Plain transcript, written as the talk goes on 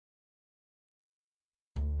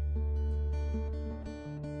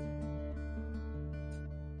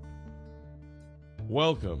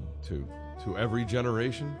Welcome to Every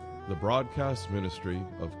Generation, the broadcast ministry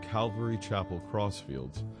of Calvary Chapel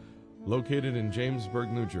Crossfields, located in Jamesburg,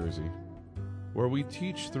 New Jersey, where we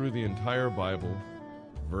teach through the entire Bible,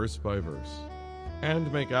 verse by verse, and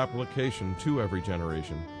make application to every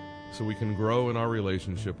generation so we can grow in our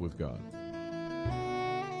relationship with God.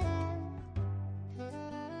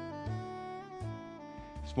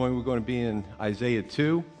 This morning we're going to be in Isaiah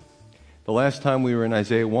 2. The last time we were in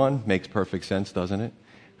Isaiah 1 makes perfect sense, doesn't it?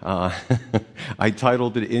 I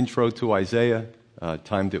titled it Intro to Isaiah,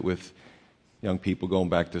 timed it with young people going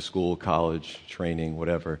back to school, college, training,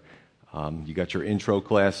 whatever. You got your intro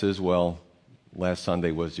classes. Well, last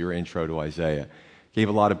Sunday was your intro to Isaiah. Gave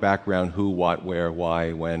a lot of background, who, what, where,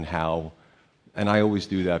 why, when, how. And I always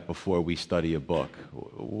do that before we study a book.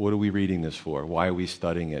 What are we reading this for? Why are we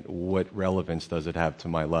studying it? What relevance does it have to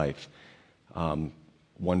my life?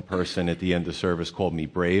 One person at the end of service called me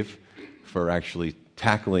brave for actually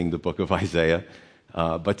tackling the book of Isaiah.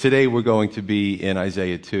 But today we're going to be in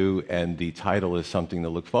Isaiah 2, and the title is something to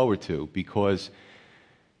look forward to because,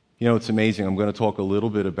 you know, it's amazing. I'm going to talk a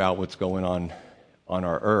little bit about what's going on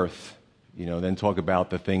our earth, then talk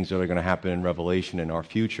about the things that are going to happen in Revelation in our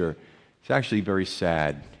future. It's actually very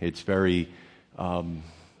sad. It's very,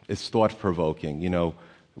 it's thought-provoking.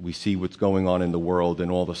 We see what's going on in the world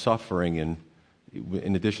and all the suffering, and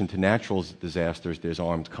in addition to natural disasters, there's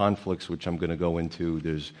armed conflicts, which I'm going to go into.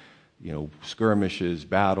 There's, skirmishes,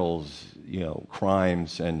 battles,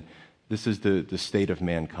 crimes, and this is the state of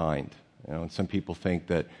mankind. And some people think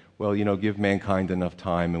that, give mankind enough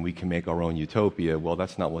time and we can make our own utopia. Well,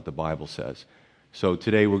 that's not what the Bible says. So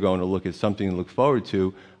today we're going to look at something to look forward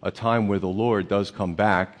to, a time where the Lord does come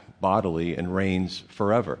back bodily and reigns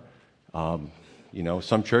forever.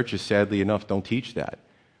 Some churches, sadly enough, don't teach that.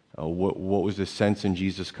 What was the sense in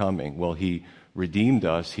Jesus coming? Well, he redeemed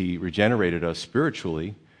us. He regenerated us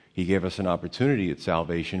spiritually. He gave us an opportunity at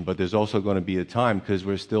salvation, but there's also going to be a time because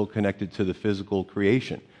we're still connected to the physical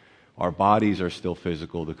creation. Our bodies are still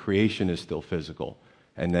physical. The creation is still physical.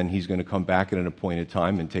 And then he's going to come back at an appointed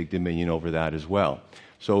time and take dominion over that as well.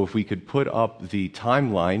 So if we could put up the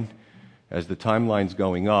timeline, as the timeline's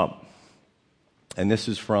going up, and this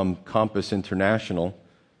is from Compass International,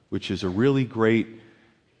 which is a really great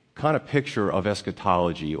kind of picture of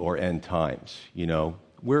eschatology or end times.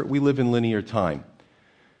 We live in linear time.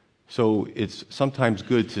 So it's sometimes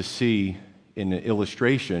good to see in an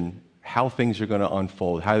illustration how things are going to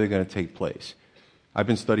unfold, how they're going to take place. I've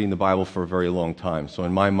been studying the Bible for a very long time, so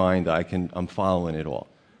in my mind I'm following it all.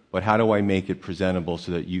 But how do I make it presentable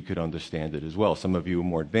so that you could understand it as well? Some of you are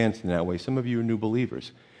more advanced in that way, some of you are new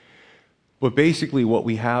believers. But basically what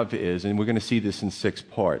we have is, and we're going to see this in 6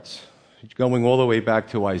 parts, going all the way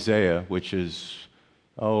back to Isaiah, which is,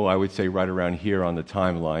 I would say right around here on the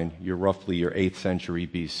timeline. You're roughly your 8th century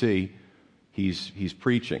BC. He's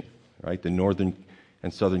preaching, right? The northern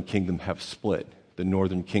and southern kingdom have split. The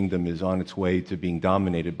northern kingdom is on its way to being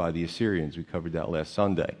dominated by the Assyrians. We covered that last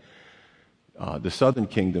Sunday. The southern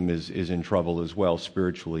kingdom is in trouble as well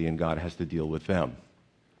spiritually, and God has to deal with them.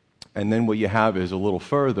 And then what you have is a little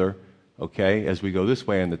further, as we go this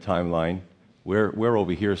way in the timeline, we're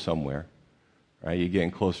over here somewhere. Right, you're getting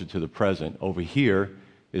closer to the present. Over here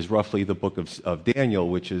is roughly the book of Daniel,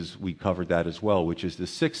 we covered that as well, which is the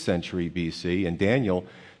 6th century BC. And Daniel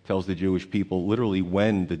tells the Jewish people literally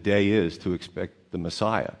when the day is to expect the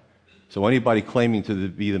Messiah. So anybody claiming to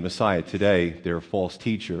be the Messiah today, they're a false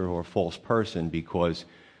teacher or a false person because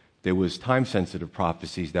there was time-sensitive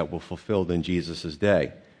prophecies that were fulfilled in Jesus'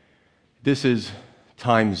 day. This is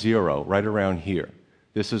time 0, right around here.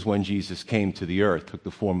 This is when Jesus came to the earth, took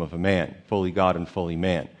the form of a man, fully God and fully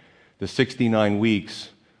man. The 69 weeks,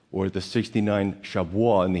 or the 69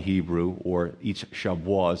 Shavuot in the Hebrew, or each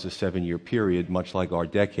Shavuot is a 7-year period, much like our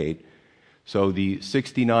decade. So the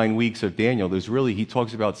 69 weeks of Daniel, he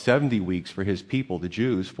talks about 70 weeks for his people, the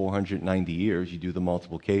Jews, 490 years. You do the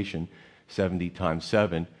multiplication, 70 times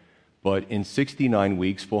 7. But in 69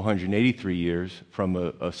 weeks, 483 years, from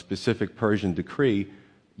a specific Persian decree,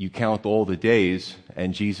 you count all the days,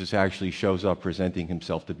 and Jesus actually shows up presenting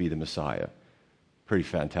himself to be the Messiah. Pretty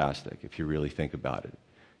fantastic, if you really think about it.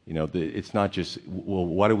 It's not just,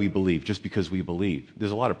 what do we believe? Just because we believe.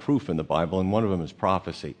 There's a lot of proof in the Bible, and one of them is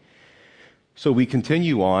prophecy. So we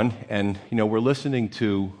continue on, and, we're listening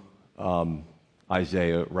to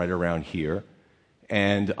Isaiah right around here,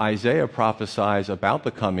 and Isaiah prophesies about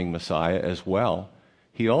the coming Messiah as well.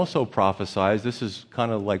 He also prophesies, this is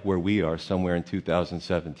kind of like where we are, somewhere in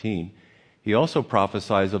 2017. He also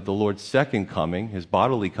prophesies of the Lord's second coming, his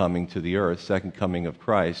bodily coming to the earth, second coming of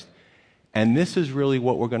Christ. And this is really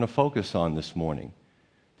what we're going to focus on this morning.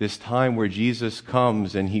 this time where Jesus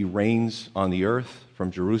comes and he reigns on the earth from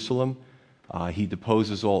Jerusalem. He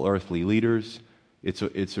deposes all earthly leaders. It's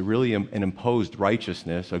a really an imposed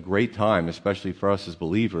righteousness, a great time, especially for us as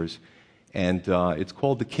believers. And it's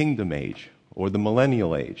called the Kingdom Age or the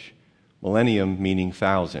Millennial Age. Millennium meaning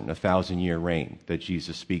 1,000, a 1,000-year reign that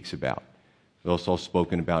Jesus speaks about. It's also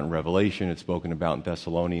spoken about in Revelation. It's spoken about in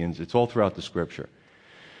Thessalonians. It's all throughout the Scripture.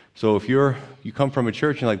 So if you come from a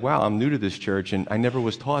church and you're like, wow, I'm new to this church and I never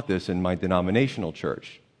was taught this in my denominational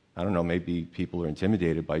church. I don't know, maybe people are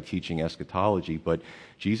intimidated by teaching eschatology, but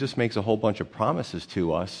Jesus makes a whole bunch of promises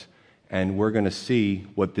to us, and we're going to see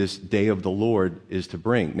what this day of the Lord is to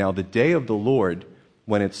bring. Now, the day of the Lord,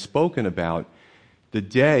 when it's spoken about, the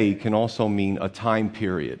day can also mean a time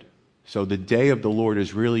period. So the day of the Lord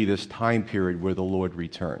is really this time period where the Lord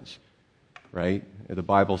returns, right? The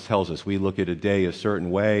Bible tells us we look at a day a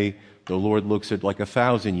certain way. The Lord looks at like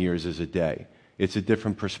 1,000 years as a day. It's a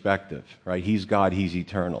different perspective, right? He's God, He's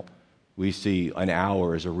eternal. We see an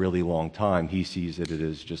hour as a really long time. He sees that it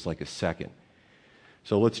is just like a second.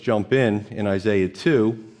 So let's jump in Isaiah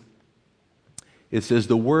 2. It says,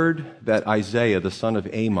 the word that Isaiah, the son of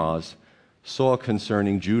Amoz, saw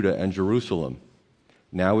concerning Judah and Jerusalem.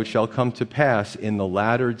 Now it shall come to pass in the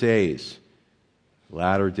latter days,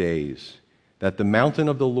 that the mountain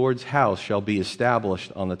of the Lord's house shall be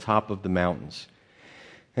established on the top of the mountains,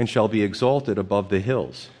 and shall be exalted above the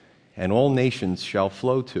hills, and all nations shall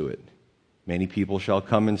flow to it. Many people shall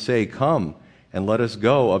come and say, come, and let us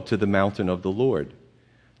go up to the mountain of the Lord,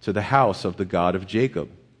 to the house of the God of Jacob.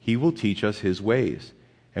 He will teach us his ways,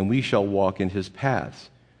 and we shall walk in his paths.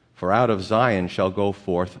 For out of Zion shall go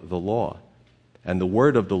forth the law, and the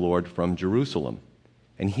word of the Lord from Jerusalem.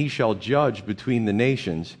 And he shall judge between the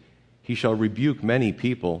nations. He shall rebuke many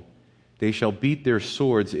people. They shall beat their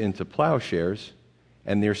swords into plowshares,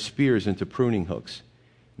 and their spears into pruning hooks.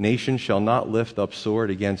 Nation shall not lift up sword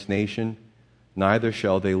against nation, neither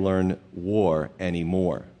shall they learn war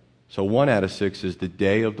anymore. So 1 out of 6 is the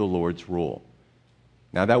day of the Lord's rule.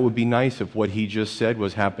 Now that would be nice if what he just said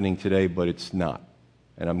was happening today, but it's not.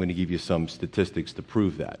 And I'm going to give you some statistics to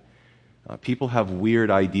prove that. People have weird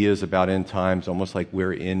ideas about end times, almost like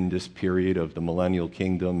we're in this period of the millennial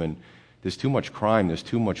kingdom, and there's too much crime, there's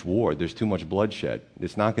too much war, there's too much bloodshed.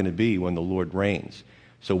 It's not going to be when the Lord reigns.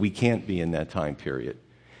 So we can't be in that time period.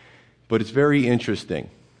 But it's very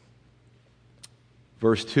interesting.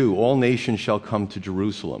 Verse 2, all nations shall come to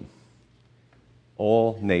Jerusalem.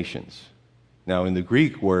 All nations. Now, in the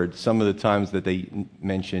Greek word, some of the times that they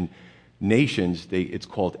mention nations, it's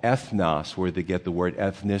called ethnos, where they get the word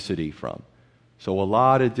ethnicity from. So a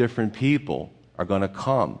lot of different people are going to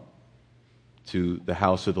come to the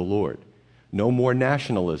house of the Lord. No more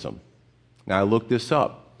nationalism. Now, I looked this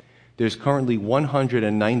up. There's currently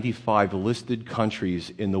 195 listed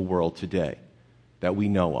countries in the world today that we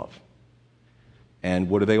know of. And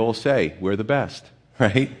what do they all say? We're the best,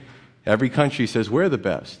 right? Every country says, we're the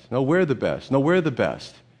best. No, we're the best. No, we're the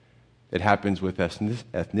best. It happens with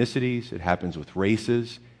ethnicities. It happens with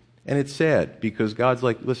races. And it's sad because God's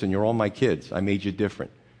like, listen, you're all my kids. I made you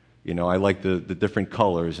different. You know, I like the different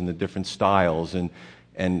colors and the different styles.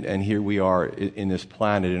 And here we are in this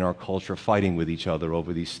planet, in our culture, fighting with each other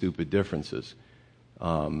over these stupid differences.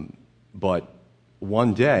 But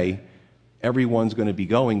one day, everyone's going to be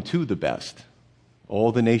going to the best.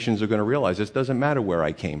 All the nations are going to realize this doesn't matter where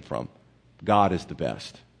I came from. God is the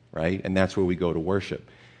best, right? And that's where we go to worship.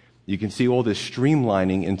 You can see all this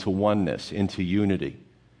streamlining into oneness, into unity.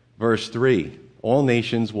 Verse 3, all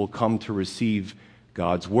nations will come to receive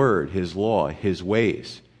God's word, his law, his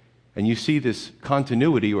ways. And you see this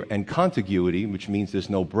continuity and contiguity, which means there's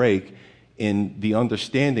no break, in the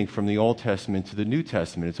understanding from the Old Testament to the New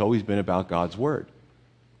Testament. It's always been about God's word.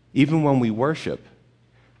 Even when we worship,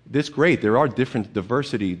 this great. There are different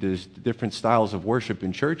diversity, there's different styles of worship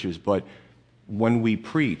in churches, but when we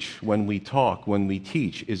preach, when we talk, when we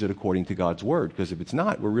teach, is it according to God's word? Because if it's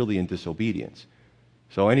not, we're really in disobedience.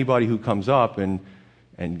 So anybody who comes up and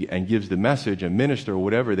gives the message, a minister or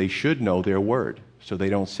whatever, they should know their word, so they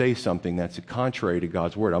don't say something that's contrary to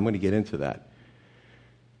God's word. I'm going to get into that.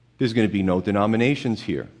 There's going to be no denominations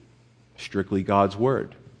here, strictly God's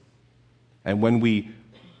word. And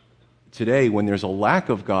today, when there's a lack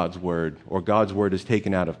of God's word, or God's word is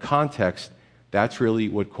taken out of context, that's really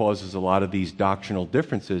what causes a lot of these doctrinal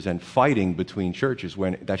differences and fighting between churches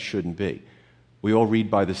when that shouldn't be. We all read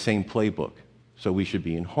by the same playbook, so we should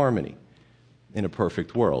be in harmony in a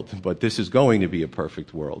perfect world. But this is going to be a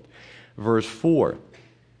perfect world. Verse 4,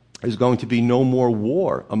 there's going to be no more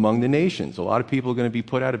war among the nations. A lot of people are going to be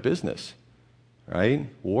put out of business, right?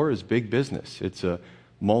 War is big business. It's a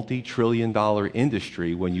multi-trillion-dollar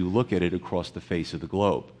industry when you look at it across the face of the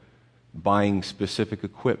globe, buying specific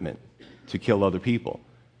equipment to kill other people.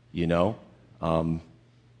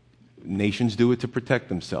 Nations do it to protect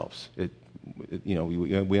themselves.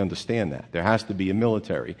 We understand that. There has to be a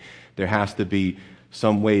military. There has to be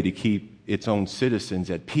some way to keep its own citizens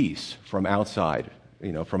at peace from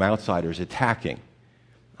from outsiders attacking.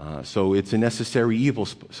 So it's a necessary evil,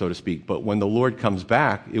 so to speak. But when the Lord comes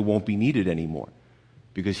back, it won't be needed anymore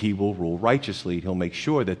because he will rule righteously. He'll make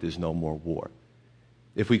sure that there's no more war.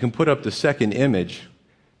 If we can put up the second image,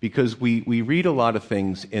 because we read a lot of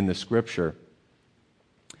things in the Scripture,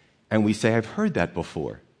 and we say, I've heard that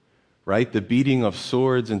before, right? The beating of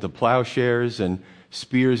swords into plowshares and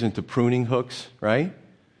spears into pruning hooks, right?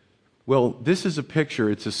 Well, this is a picture.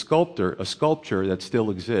 It's a sculpture that still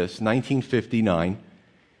exists, 1959.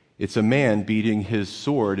 It's a man beating his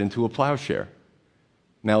sword into a plowshare.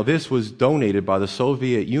 Now, this was donated by the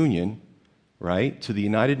Soviet Union, right, to the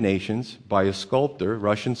United Nations by a sculptor,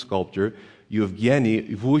 Russian sculptor, Yevgeny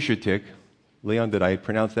Vushitik. Leon, did I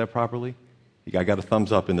pronounce that properly? I got a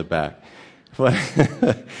thumbs up in the back.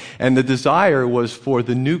 And the desire was for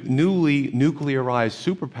the newly nuclearized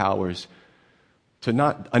superpowers to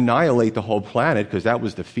not annihilate the whole planet, because that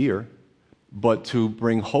was the fear, but to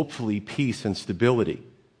bring hopefully peace and stability.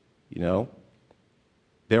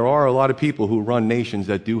 There are a lot of people who run nations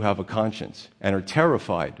that do have a conscience and are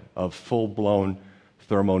terrified of full-blown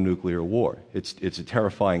thermonuclear war. It's a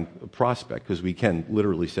terrifying prospect because we can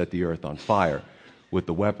literally set the earth on fire with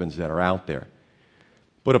the weapons that are out there.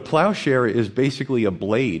 But a plowshare is basically a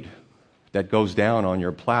blade that goes down on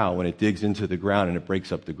your plow when it digs into the ground and it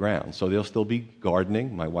breaks up the ground. So there'll still be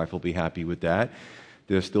gardening. My wife will be happy with that.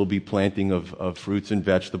 There'll still be planting of fruits and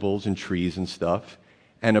vegetables and trees and stuff.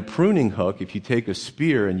 And a pruning hook, if you take a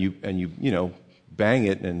spear and you bang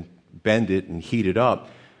it and bend it and heat it up,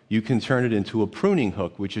 you can turn it into a pruning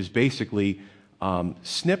hook, which is basically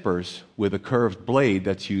snippers with a curved blade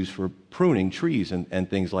that's used for pruning trees and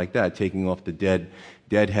things like that, taking off the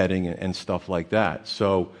deadheading and stuff like that.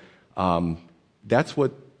 So that's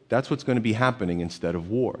what's going to be happening instead of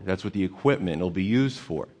war. That's what the equipment will be used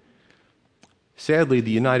for. Sadly,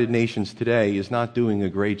 the United Nations today is not doing a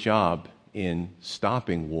great job in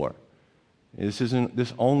stopping war.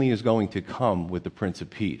 This only is going to come with the Prince of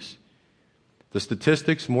Peace. The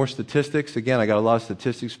statistics, more statistics. Again, I got a lot of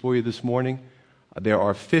statistics for you this morning. There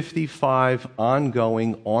are 55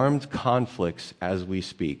 ongoing armed conflicts as we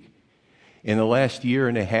speak. In the last year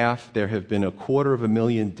and a half, there have been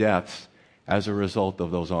 250,000 deaths as a result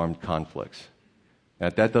of those armed conflicts. Now,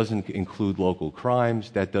 that doesn't include local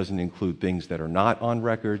crimes. That doesn't include things that are not on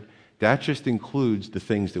record. That just includes the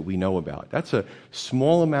things that we know about. That's a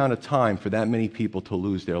small amount of time for that many people to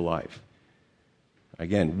lose their life.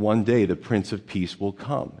 Again, one day the Prince of Peace will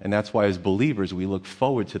come. And that's why as believers we look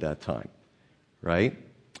forward to that time, right?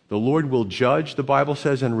 The Lord will judge, the Bible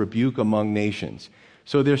says, and rebuke among nations.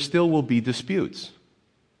 So there still will be disputes,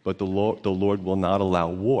 but the Lord will not allow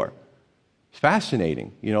war. It's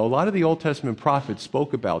fascinating. A lot of the Old Testament prophets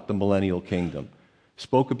spoke about the millennial kingdom,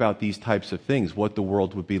 spoke about these types of things, what the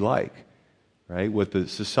world would be like, right? What the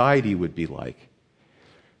society would be like.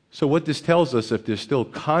 So what this tells us, if there's still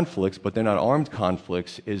conflicts, but they're not armed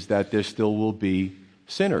conflicts, is that there still will be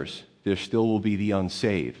sinners. There still will be the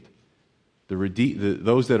unsaved.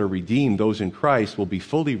 Those that are redeemed, those in Christ, will be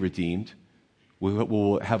fully redeemed. The Lord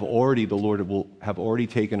will have already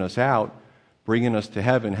taken us out, bringing us to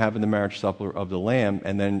heaven, having the marriage supper of the Lamb,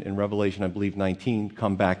 and then in Revelation, I believe, 19,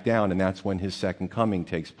 come back down, and that's when his second coming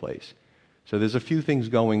takes place. So there's a few things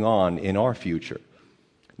going on in our future.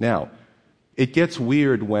 Now, it gets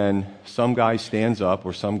weird when some guy stands up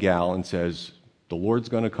or some gal and says, the Lord's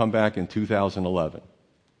going to come back in 2011.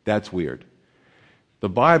 That's weird. The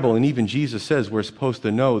Bible and even Jesus says we're supposed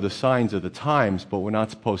to know the signs of the times, but we're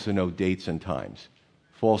not supposed to know dates and times.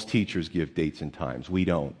 False teachers give dates and times. We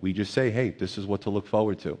don't. We just say, hey, this is what to look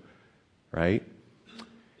forward to, right?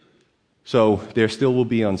 So there still will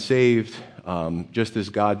be unsaved, just as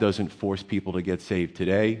God doesn't force people to get saved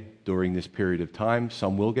today during this period of time.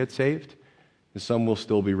 Some will get saved, and some will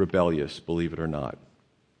still be rebellious, believe it or not.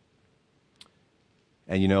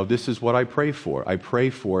 And this is what I pray for. I pray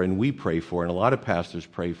for, and we pray for, and a lot of pastors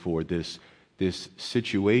pray for this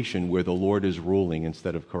situation where the Lord is ruling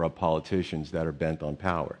instead of corrupt politicians that are bent on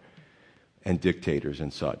power and dictators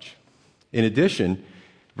and such. In addition,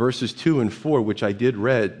 verses 2 and 4, which I did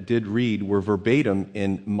read, were verbatim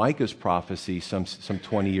in Micah's prophecy some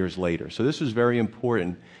 20 years later. So this was very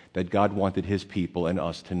important that God wanted his people and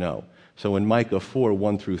us to know. So in Micah 4,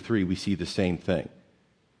 1 through 3, we see the same thing.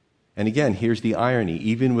 And again, here's the irony.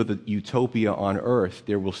 Even with a utopia on earth,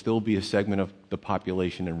 there will still be a segment of the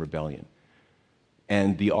population in rebellion.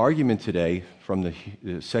 And the argument today from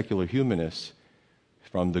the secular humanists,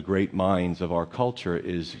 from the great minds of our culture,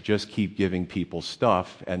 is just keep giving people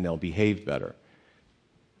stuff and they'll behave better.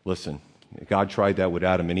 Listen, God tried that with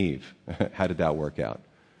Adam and Eve. How did that work out?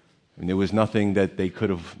 I mean, there was nothing that they could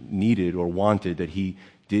have needed or wanted that he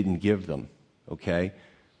didn't give them, okay?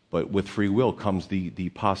 But with free will comes the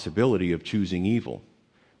possibility of choosing evil.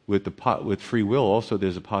 With free will also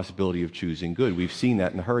there's a possibility of choosing good. We've seen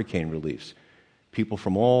that in the hurricane reliefs. People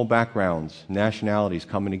from all backgrounds, nationalities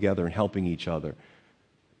coming together and helping each other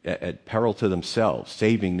at peril to themselves,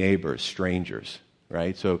 saving neighbors, strangers,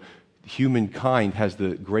 right? So humankind has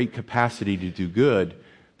the great capacity to do good,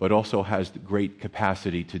 but also has the great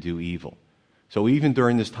capacity to do evil. So even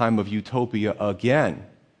during this time of utopia again,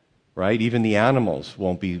 right, even the animals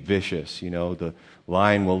won't be vicious. You know, the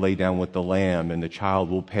lion will lay down with the lamb, and the child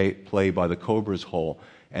will play by the cobra's hole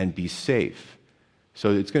and be safe.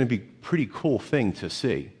 So it's going to be a pretty cool thing to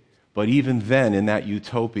see. But even then, in that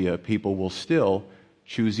utopia, people will still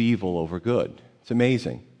choose evil over good. It's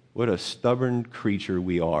amazing. What a stubborn creature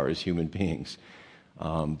we are as human beings.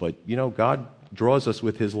 But, you know, God draws us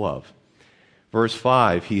with his love. Verse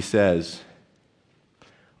 5, he says,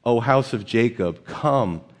 O house of Jacob,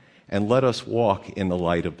 come and let us walk in the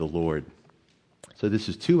light of the Lord. So this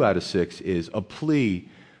is 2 out of 6, is a plea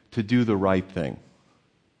to do the right thing.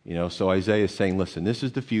 You know, so Isaiah is saying, listen, this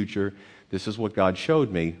is the future. This is what God showed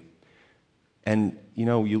me. And, you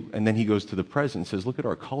know, and then he goes to the present and says, look at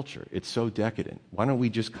our culture. It's so decadent. Why don't we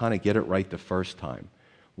just kind of get it right the first time?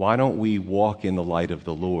 Why don't we walk in the light of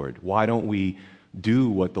the Lord? Why don't we do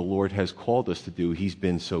what the Lord has called us to do? He's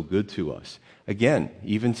been so good to us. Again,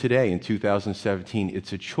 even today in 2017,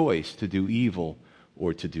 it's a choice to do evil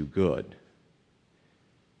or to do good.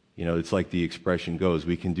 You know, it's like the expression goes,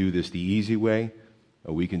 we can do this the easy way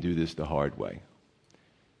or we can do this the hard way.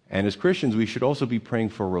 And as Christians, we should also be praying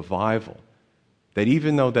for revival. That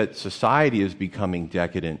even though that society is becoming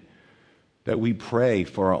decadent, that we pray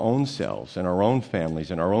for our own selves and our own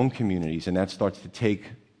families and our own communities, and that starts to take,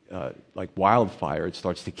 like wildfire, it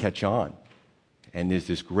starts to catch on. And there's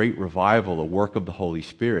this great revival, a work of the Holy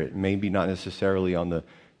Spirit, maybe not necessarily on the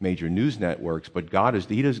major news networks, but God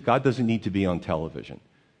doesn't need to be on television.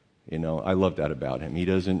 You know, I love that about him.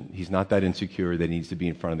 He's not that insecure that he needs to be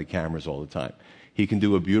in front of the cameras all the time. He can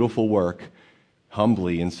do a beautiful work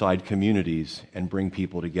humbly inside communities and bring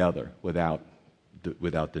people together without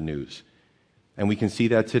the news. And we can see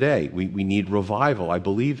that today. We need revival. I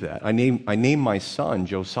believe that. I named my son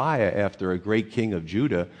Josiah after a great king of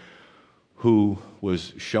Judah who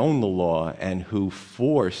was shown the law and who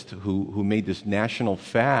made this national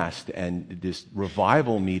fast and this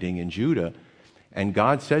revival meeting in Judah. And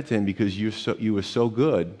God said to him, because you were so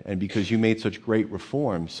good and because you made such great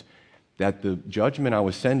reforms, that the judgment I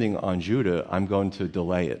was sending on Judah, I'm going to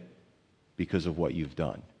delay it because of what you've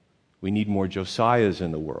done. We need more Josiahs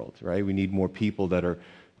in the world, right? We need more people that are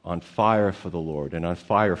on fire for the Lord and on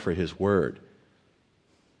fire for his word.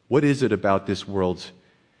 What is it about this world's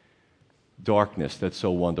darkness that's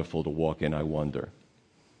so wonderful to walk in, I wonder?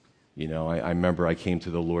 You know, I remember I came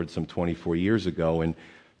to the Lord some 24 years ago, and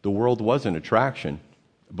the world was an attraction,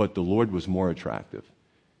 but the Lord was more attractive.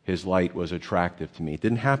 His light was attractive to me. It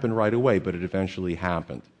didn't happen right away, but it eventually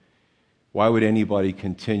happened. Why would anybody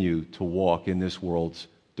continue to walk in this world's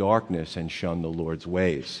darkness and shun the Lord's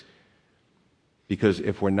ways? Because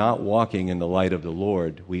if we're not walking in the light of the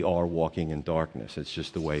Lord, we are walking in darkness. It's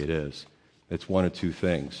just the way it is. It's one of two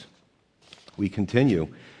things. We continue.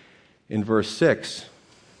 In verse 6,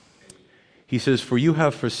 he says, "For you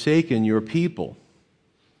have forsaken your people,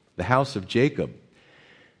 the house of Jacob."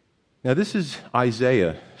 Now, this is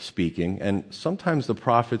Isaiah speaking, and sometimes the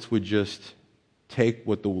prophets would just take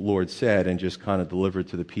what the Lord said and just kind of deliver it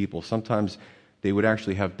to the people. Sometimes they would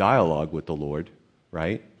actually have dialogue with the Lord,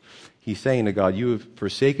 right? He's saying to God, you have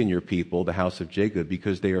forsaken your people, the house of Jacob,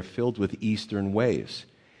 because they are filled with eastern ways.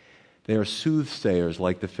 They are soothsayers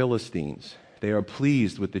like the Philistines. They are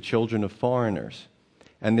pleased with the children of foreigners.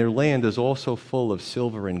 And their land is also full of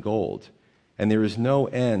silver and gold. And there is no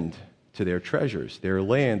end to their treasures. Their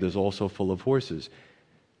land is also full of horses.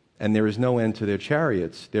 And there is no end to their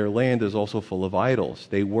chariots. Their land is also full of idols.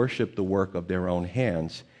 They worship the work of their own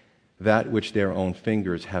hands, that which their own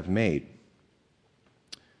fingers have made.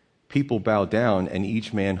 People bow down, and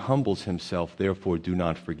each man humbles himself, therefore do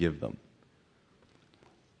not forgive them.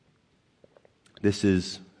 This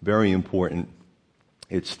is very important.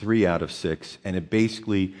 It's 3 out of 6, and it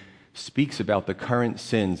basically speaks about the current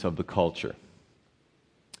sins of the culture.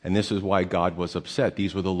 And this is why God was upset.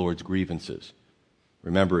 These were the Lord's grievances.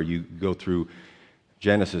 Remember, you go through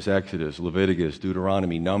Genesis, Exodus, Leviticus,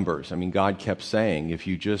 Deuteronomy, Numbers. I mean, God kept saying, if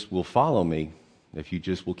you just will follow me, if you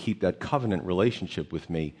just will keep that covenant relationship with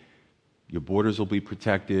me, your borders will be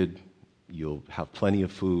protected, you'll have plenty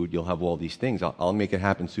of food, you'll have all these things. I'll make it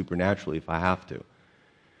happen supernaturally if I have to.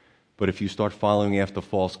 But if you start following after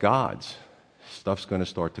false gods, stuff's going to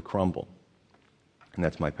start to crumble. And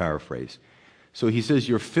that's my paraphrase. So he says,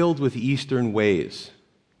 you're filled with Eastern ways.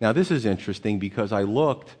 Now, this is interesting because I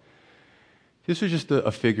looked. This is just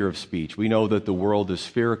a figure of speech. We know that the world is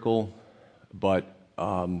spherical, but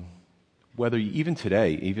whether even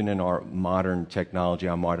today, even in our modern technology,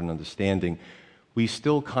 our modern understanding, we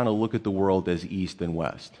still kind of look at the world as East and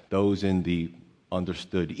West. Those in the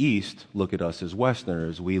understood East look at us as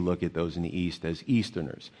Westerners. We look at those in the East as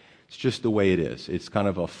Easterners. It's just the way it is. It's kind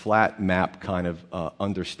of a flat map kind of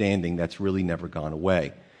understanding that's really never gone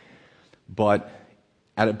away. But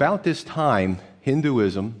at about this time,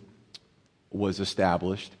 Hinduism was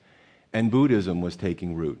established and Buddhism was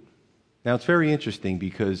taking root. Now, it's very interesting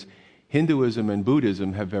because Hinduism and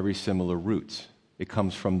Buddhism have very similar roots. It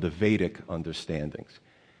comes from the Vedic understandings.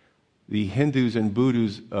 The Hindus and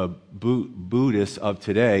Buddhists of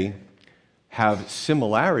today have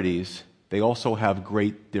similarities. They also have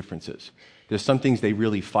great differences. There's some things they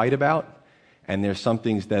really fight about, and there's some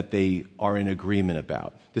things that they are in agreement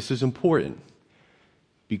about. This is important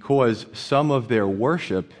because some of their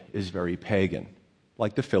worship is very pagan,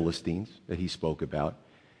 like the Philistines that he spoke about.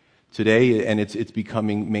 Today, and it's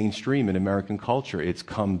becoming mainstream in American culture, it's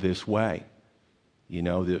come this way. You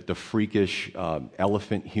know, the freakish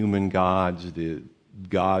elephant human gods, the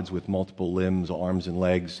gods with multiple limbs, arms and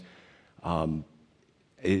legs.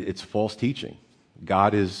 It's false teaching.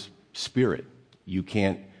 God is spirit. You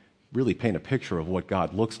can't really paint a picture of what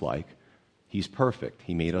God looks like. He's perfect.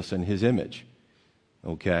 He made us in his image.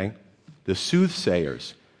 Okay? The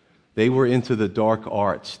soothsayers, they were into the dark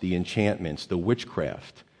arts, the enchantments, the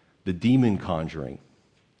witchcraft, the demon conjuring.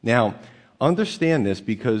 Now, understand this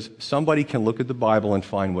because somebody can look at the Bible and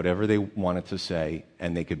find whatever they wanted to say,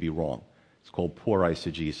 and they could be wrong. It's called poor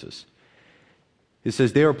eisegesis. It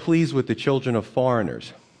says, they are pleased with the children of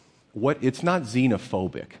foreigners. It's not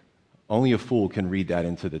xenophobic. Only a fool can read that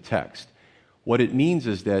into the text. What it means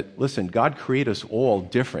is that, listen, God created us all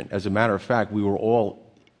different. As a matter of fact, we were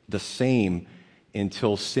all the same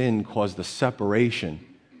until sin caused the separation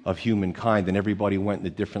of humankind, and everybody went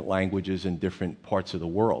into different languages in different parts of the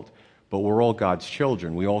world. But we're all God's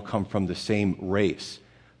children. We all come from the same race.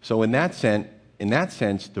 So in that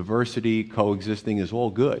sense, diversity, coexisting is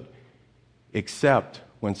all good, except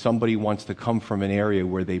when somebody wants to come from an area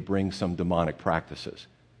where they bring some demonic practices.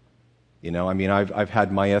 You know, I mean, I've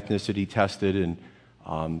had my ethnicity tested,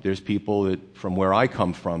 and there's people that, from where I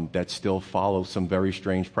come from, that still follow some very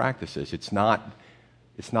strange practices. It's not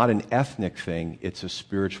an ethnic thing, it's a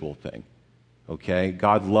spiritual thing. Okay?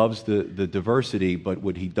 God loves the diversity, but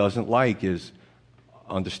what he doesn't like is,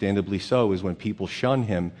 understandably so, is when people shun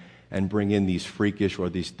him and bring in these freakish or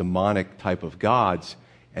these demonic type of gods,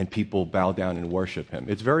 and people bow down and worship him.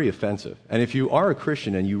 It's very offensive. And if you are a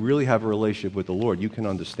Christian and you really have a relationship with the Lord, you can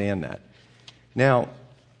understand that. Now,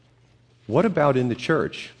 what about in the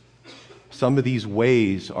church? Some of these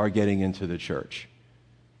ways are getting into the church.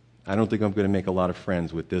 I don't think I'm going to make a lot of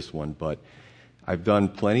friends with this one, but I've done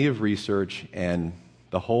plenty of research, and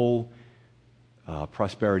the whole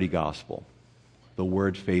prosperity gospel, the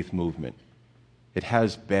word faith movement, it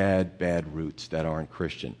has bad roots that aren't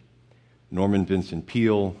Christian. Norman Vincent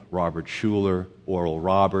Peale, Robert Schuller, Oral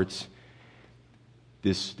Roberts,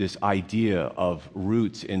 this idea of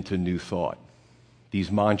roots into new thought. These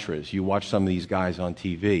mantras, you watch some of these guys on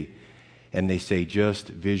TV, and they say, just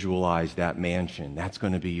visualize that mansion. That's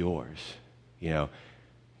going to be yours. You know,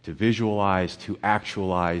 to visualize, to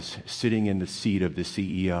actualize, sitting in the seat of the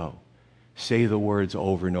CEO. Say the words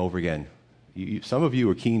over and over again. Some of you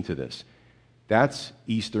are keen to this. That's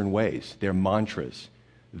Eastern ways. They're mantras.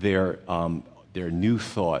 They're new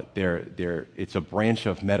thought. It's a branch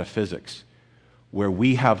of metaphysics where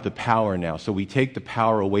we have the power now. So we take the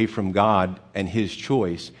power away from God and his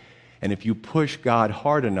choice, and if you push God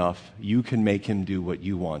hard enough, you can make him do what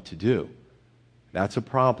you want to do. That's a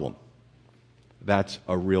problem. That's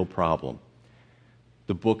a real problem.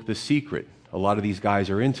 The book The Secret, a lot of these guys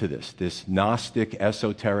are into this Gnostic,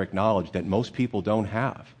 esoteric knowledge that most people don't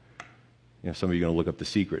have. You know, some of you are going to look up The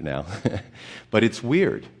Secret now. But it's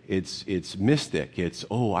weird. It's mystic.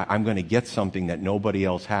 I'm going to get something that nobody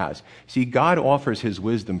else has. See, God offers his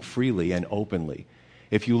wisdom freely and openly.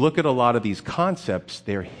 If you look at a lot of these concepts,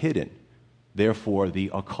 they're hidden. Therefore, the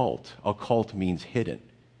occult. Occult means hidden.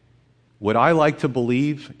 Would I like to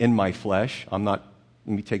believe in my flesh? Let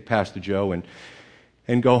me take Pastor Joe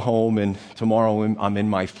and go home, and tomorrow I'm in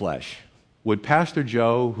my flesh. Would Pastor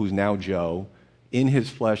Joe, who's now Joe, in his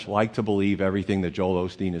flesh like to believe everything that Joel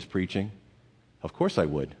Osteen is preaching? Of course I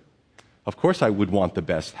would. Of course I would want the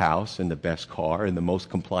best house and the best car and the most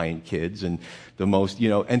compliant kids and the most,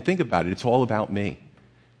 and think about it, it's all about me.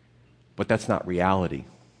 But that's not reality.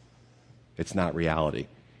 It's not reality.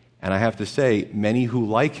 And I have to say, many who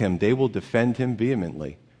like him, they will defend him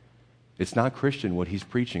vehemently. It's not Christian what he's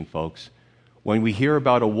preaching, folks. When we hear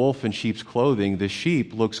about a wolf in sheep's clothing, the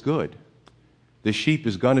sheep looks good. The sheep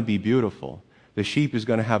is going to be beautiful. The sheep is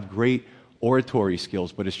going to have great oratory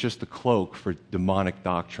skills, but it's just a cloak for demonic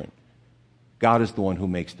doctrine. God is the one who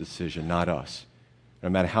makes the decision, not us. No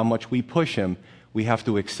matter how much we push him, we have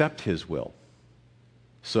to accept his will.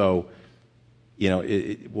 So,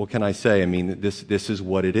 what can I say? I mean, this is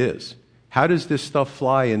what it is. How does this stuff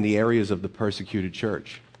fly in the areas of the persecuted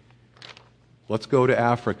church? Let's go to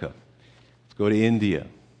Africa. Let's go to India.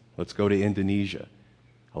 Let's go to Indonesia.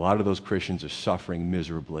 A lot of those Christians are suffering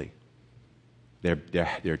miserably.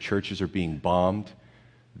 Their churches are being bombed.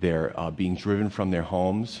 They're being driven from their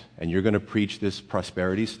homes, and you're going to preach this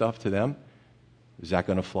prosperity stuff to them? Is that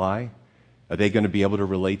going to fly? Are they going to be able to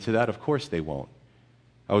relate to that? Of course they won't.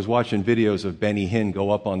 I was watching videos of Benny Hinn go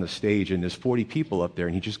up on the stage, and there's 40 people up there,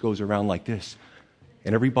 and he just goes around like this,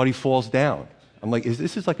 and everybody falls down. I'm like,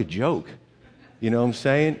 this is like a joke. You know what I'm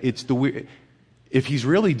saying? It's the weird. If he's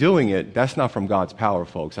really doing it, that's not from God's power,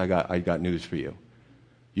 folks. I got news for you.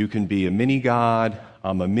 You can be a mini God.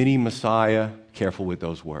 I'm a mini Messiah. Careful with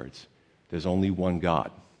those words. There's only one God.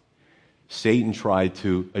 Satan tried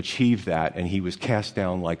to achieve that, and he was cast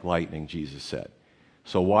down like lightning, Jesus said.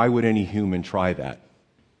 So why would any human try that?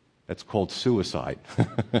 That's called suicide.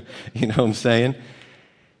 You know what I'm saying?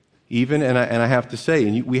 And I have to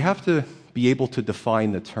say, we have to be able to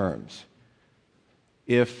define the terms.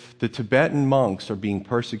 If the Tibetan monks are being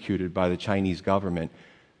persecuted by the Chinese government,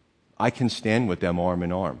 I can stand with them arm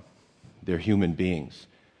in arm. They're human beings.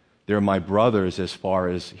 They're my brothers as far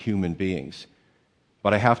as human beings.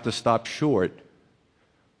 But I have to stop short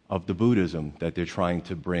of the Buddhism that they're trying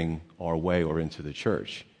to bring our way or into the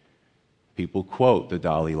church. People quote the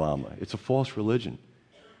Dalai Lama. It's a false religion.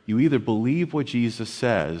 You either believe what Jesus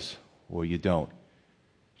says or you don't.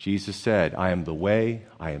 Jesus said, I am the way,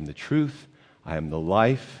 I am the truth, I am the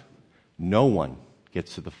life. No one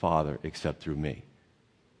gets to the Father except through me.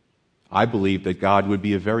 I believe that God would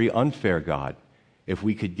be a very unfair God if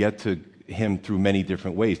we could get to him through many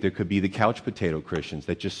different ways. There could be the couch potato Christians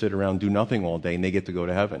that just sit around, do nothing all day, and they get to go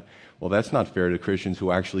to heaven. Well, that's not fair to Christians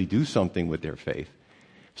who actually do something with their faith.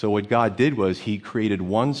 So what God did was he created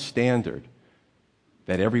one standard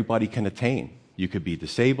that everybody can attain. You could be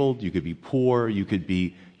disabled, you could be poor, you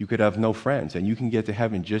could have no friends, and you can get to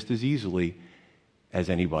heaven just as easily as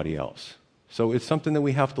anybody else. So it's something that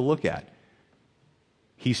we have to look at.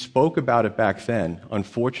 He spoke about it back then.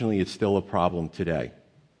 Unfortunately, it's still a problem today.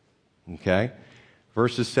 Okay?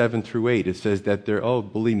 Verses 7 through 8, it says that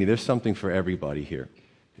believe me, there's something for everybody here.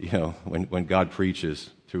 When God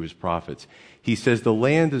preaches through his prophets. He says, the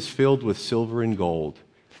land is filled with silver and gold.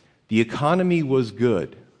 The economy was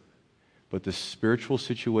good, but the spiritual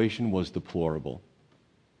situation was deplorable.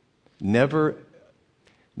 Never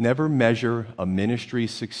measure a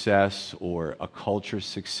ministry's success or a culture's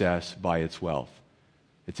success by its wealth.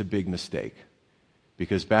 It's a big mistake.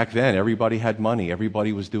 Because back then, everybody had money.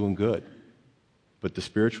 Everybody was doing good. But the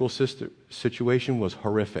spiritual situation was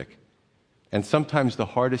horrific. And sometimes the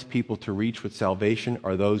hardest people to reach with salvation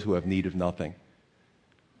are those who have need of nothing.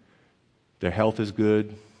 Their health is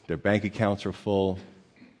good. Their bank accounts are full.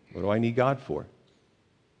 What do I need God for?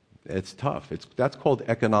 It's tough. That's called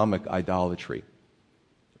economic idolatry.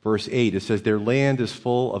 Verse 8, it says, their land is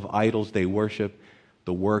full of idols they worship,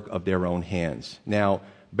 the work of their own hands. Now,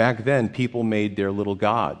 back then, people made their little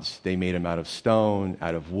gods. They made them out of stone,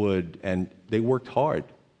 out of wood, and they worked hard.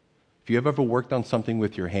 If you have ever worked on something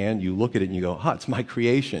with your hand, you look at it and you go, it's my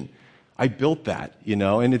creation. I built that,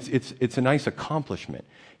 and it's a nice accomplishment.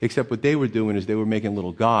 Except what they were doing is they were making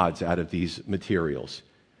little gods out of these materials.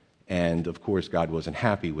 And, of course, God wasn't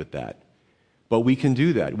happy with that. But we can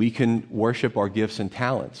do that. We can worship our gifts and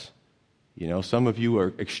talents. Some of you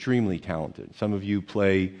are extremely talented. Some of you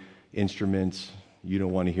play instruments. You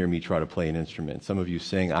don't want to hear me try to play an instrument. Some of you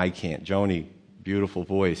sing. I can't. Joni, beautiful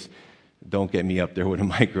voice. Don't get me up there with a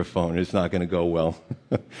microphone. It's not going to go well.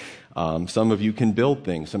 Some of you can build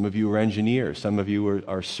things. Some of you are engineers. Some of you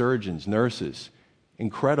are surgeons, nurses.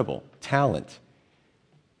 Incredible talent.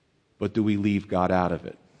 But do we leave God out of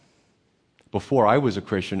it? Before I was a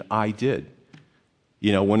Christian, I did.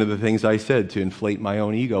 You know, one of the things I said to inflate my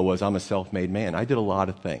own ego was I'm a self-made man. I did a lot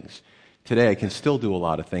of things. Today I can still do a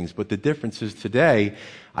lot of things, but the difference is today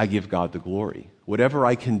I give God the glory. Whatever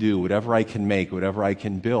I can do, whatever I can make, whatever I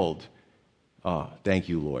can build, thank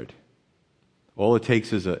you, Lord. All it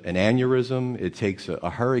takes is an aneurysm, it takes a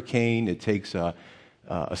hurricane, it takes a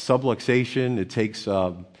subluxation, it takes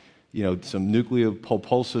some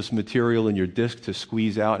nucleopulsus material in your disc to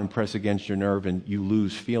squeeze out and press against your nerve, and you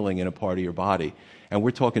lose feeling in a part of your body. And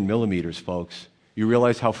we're talking millimeters, folks. You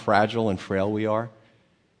realize how fragile and frail we are?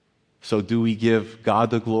 So do we give God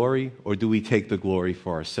the glory, or do we take the glory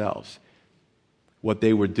for ourselves? What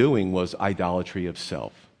they were doing was idolatry of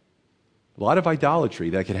self. A lot of idolatry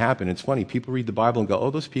that can happen. It's funny, people read the Bible and go, oh,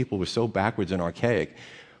 those people were so backwards and archaic.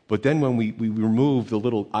 But then when we remove the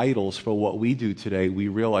little idols for what we do today, we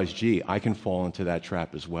realize, gee, I can fall into that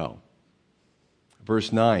trap as well.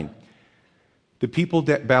 Verse 9, the people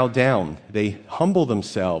that bow down, they humble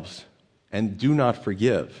themselves and do not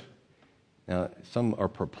forgive. Now, some are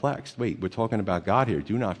perplexed. Wait, we're talking about God here.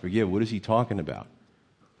 Do not forgive. What is he talking about?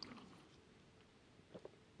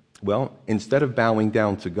 Well, instead of bowing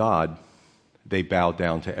down to God, they bow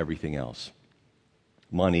down to everything else.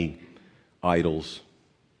 Money, idols,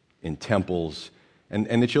 in temples.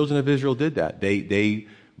 And the children of Israel did that. They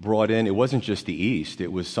brought in, it wasn't just the east,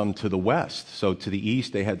 it was some to the west. So to the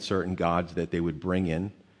east, they had certain gods that they would bring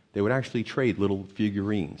in. They would actually trade little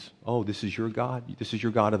figurines. Oh, this is your God? This is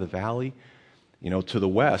your God of the valley? You know, to the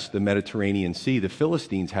west, the Mediterranean Sea, the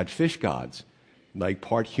Philistines had fish gods, like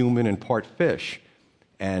part human and part fish.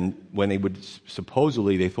 And when they would,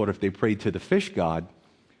 supposedly, they thought if they prayed to the fish god,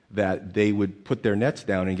 that they would put their nets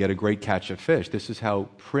down and get a great catch of fish. This is how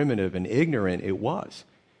primitive and ignorant it was.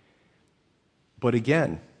 But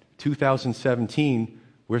again, 2017,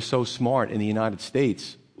 we're so smart in the United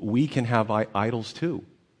States, we can have idols too.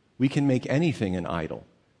 We can make anything an idol.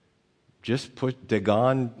 Just put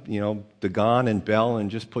Dagon, Dagon and Bel,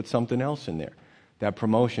 and just put something else in there. That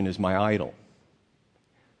promotion is my idol.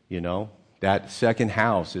 You know, that second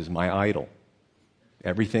house is my idol.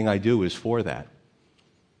 Everything I do is for that.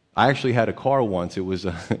 I actually had a car once. It was,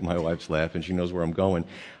 my wife's laughing. She knows where I'm going.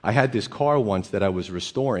 I had this car once that I was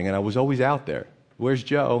restoring, and I was always out there. Where's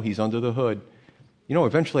Joe? He's under the hood. You know,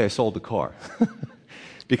 eventually I sold the car.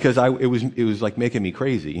 Because it was like making me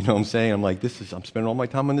crazy. You know what I'm saying? I'm like, I'm spending all my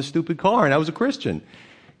time on this stupid car, and I was a Christian.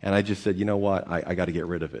 And I just said, you know what? I got to get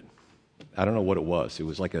rid of it. I don't know what it was. It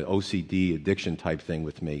was like an OCD addiction type thing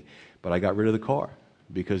with me. But I got rid of the car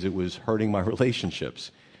because it was hurting my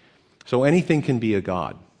relationships. So anything can be a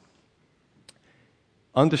god.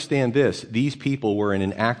 Understand this. These people were in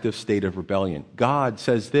an active state of rebellion. God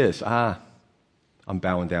says this. I'm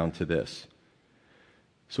bowing down to this.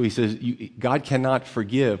 So he says, God cannot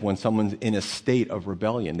forgive when someone's in a state of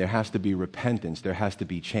rebellion. There has to be repentance. There has to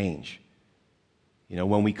be change. You know,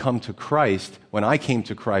 when we come to Christ, when I came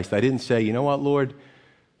to Christ, I didn't say, you know what, Lord,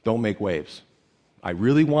 don't make waves. I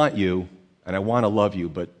really want you, and I want to love you,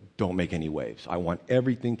 but don't make any waves. I want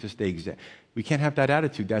everything to stay exact. We can't have that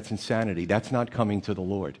attitude. That's insanity. That's not coming to the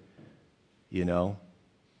Lord. You know,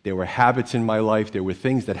 there were habits in my life. There were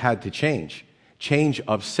things that had to change. Change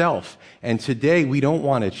of self. And today, we don't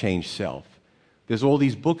want to change self. There's all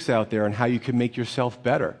these books out there on how you can make yourself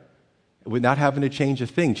better without having to change a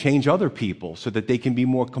thing. Change other people so that they can be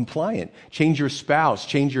more compliant. Change your spouse.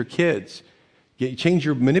 Change your kids.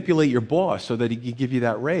 Manipulate your boss so that he can give you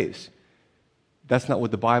that raise. That's not what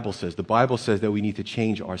the Bible says. The Bible says that we need to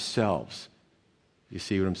change ourselves. You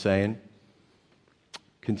see what I'm saying?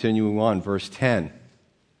 Continuing on, verse 10.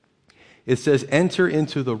 It says, enter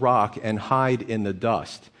into the rock and hide in the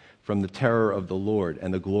dust from the terror of the Lord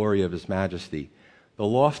and the glory of his majesty. The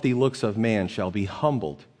lofty looks of man shall be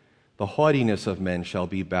humbled. The haughtiness of men shall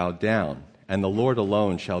be bowed down. And the Lord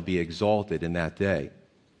alone shall be exalted in that day.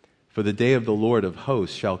 For the day of the Lord of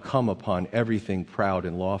hosts shall come upon everything proud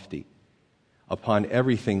and lofty, upon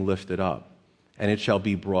everything lifted up, and it shall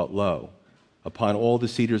be brought low, upon all the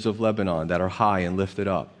cedars of Lebanon that are high and lifted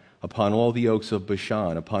up, upon all the oaks of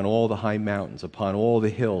Bashan, upon all the high mountains, upon all the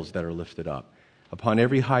hills that are lifted up, upon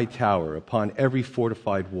every high tower, upon every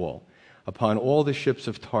fortified wall, upon all the ships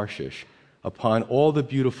of Tarshish, upon all the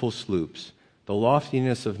beautiful sloops. The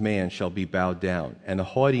loftiness of man shall be bowed down, and the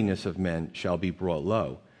haughtiness of men shall be brought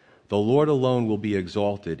low. The Lord alone will be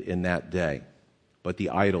exalted in that day, but the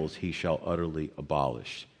idols he shall utterly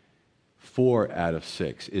abolish. 4 out of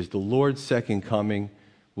 6 is the Lord's second coming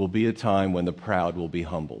will be a time when the proud will be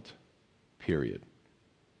humbled. Period.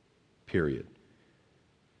 Period.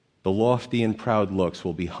 The lofty and proud looks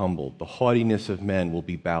will be humbled. The haughtiness of men will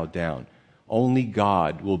be bowed down. Only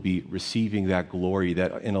God will be receiving that glory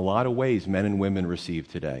that in a lot of ways men and women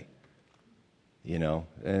receive today. You know,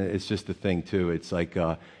 and it's just the thing too. It's like,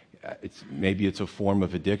 maybe it's a form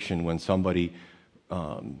of addiction when somebody,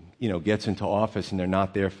 gets into office and they're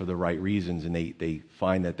not there for the right reasons, and they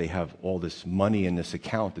find that they have all this money in this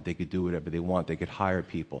account that they could do whatever they want. They could hire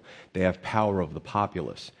people. They have power over the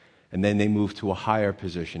populace. And then they move to a higher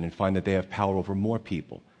position and find that they have power over more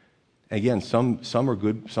people. Again, some are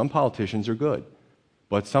good, some politicians are good,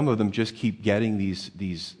 but some of them just keep getting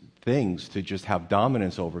these things to just have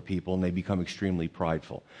dominance over people, and they become extremely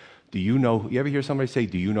prideful. You ever hear somebody say,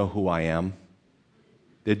 "Do you know who I am?"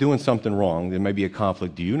 They're doing something wrong. There may be a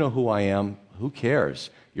conflict. Do you know who I am? Who cares?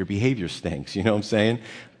 Your behavior stinks, you know what I'm saying?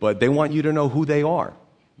 But they want you to know who they are.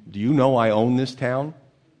 Do you know I own this town?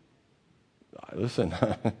 Listen,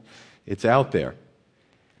 it's out there.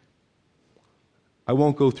 I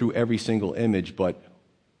won't go through every single image, but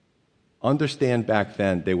understand back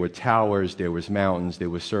then there were towers, there was mountains, there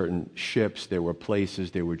were certain ships, there were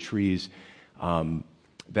places, there were trees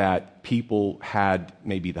that people had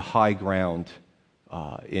maybe the high ground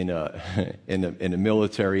in a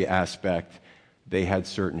military aspect. They had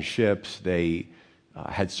certain ships, they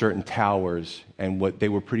had certain towers, and they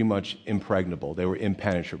were pretty much impregnable. They were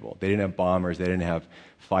impenetrable. They didn't have bombers, they didn't have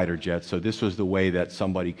fighter jets, so this was the way that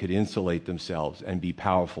somebody could insulate themselves and be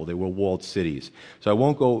powerful. They were walled cities. So I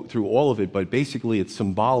won't go through all of it, but basically it's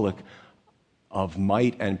symbolic of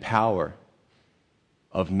might and power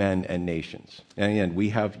of men and nations. And again,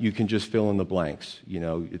 you can just fill in the blanks. You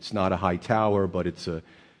know, it's not a high tower, but it's an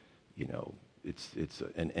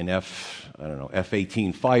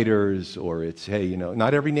F-18 fighters, or it's,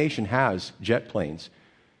 not every nation has jet planes,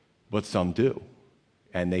 but some do.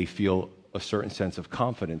 And they feel a certain sense of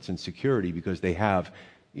confidence and security because they have,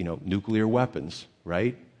 nuclear weapons,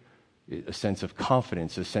 right? A sense of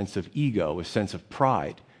confidence, a sense of ego, a sense of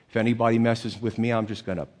pride. If anybody messes with me, I'm just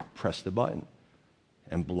going to press the button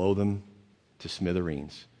and blow them to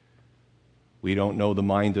smithereens. We don't know the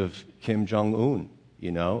mind of Kim Jong-un,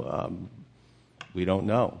 we don't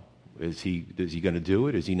know. Is he going to do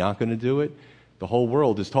it? Is he not going to do it? The whole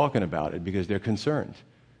world is talking about it because they're concerned,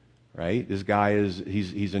 right? This guy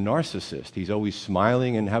he's a narcissist. He's always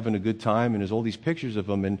smiling and having a good time, and there's all these pictures of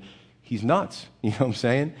him, and he's nuts. You know what I'm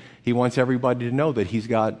saying? He wants everybody to know that he's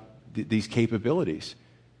got these capabilities.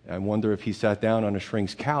 I wonder if he sat down on a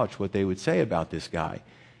shrink's couch, what they would say about this guy.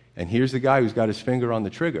 And here's the guy who's got his finger on the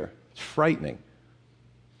trigger. It's frightening.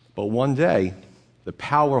 But one day, the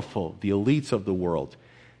powerful, the elites of the world,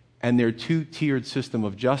 and their two-tiered system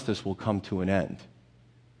of justice will come to an end.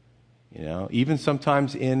 Even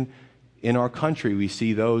sometimes in our country, we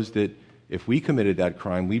see those that if we committed that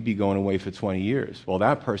crime, we'd be going away for 20 years. Well,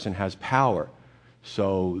 that person has power,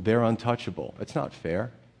 so they're untouchable. It's not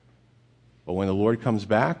fair. But when the Lord comes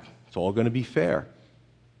back, it's all going to be fair.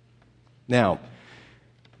 Now,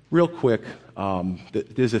 real quick,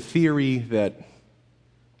 there's a theory that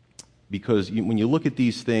because when you look at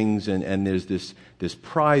these things and there's this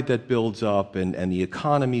pride that builds up and the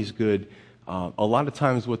economy's good, a lot of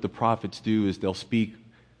times what the prophets do is they'll speak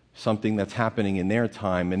something that's happening in their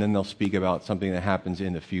time, and then they'll speak about something that happens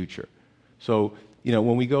in the future. So,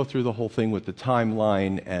 when we go through the whole thing with the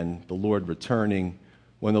timeline and the Lord returning,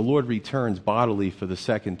 when the Lord returns bodily for the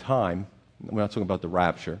second time, we're not talking about the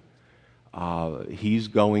rapture, he's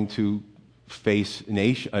going to face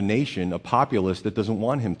a nation, a populace that doesn't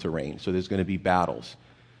want him to reign. So there's going to be battles.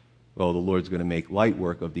 Well, the Lord's going to make light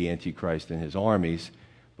work of the Antichrist and his armies.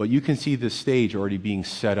 But you can see this stage already being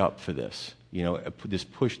set up for this, this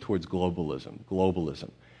push towards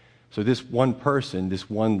globalism. So this one person, this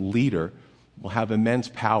one leader, will have immense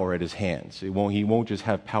power at his hands. He won't just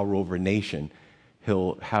have power over a nation.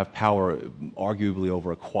 He'll have power arguably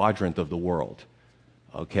over a quadrant of the world,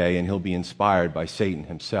 okay? And he'll be inspired by Satan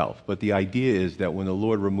himself. But the idea is that when the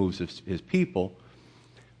Lord removes his people,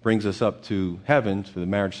 brings us up to heaven for the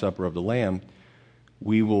marriage supper of the Lamb,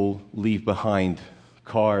 we will leave behind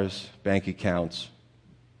cars, bank accounts,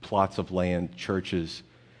 plots of land, churches.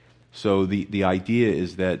 So the idea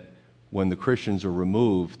is that when the Christians are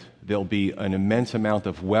removed, there'll be an immense amount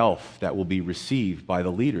of wealth that will be received by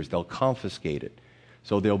the leaders. They'll confiscate it.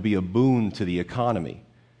 So there'll be a boon to the economy,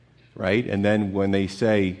 right? And then when they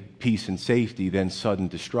say peace and safety, then sudden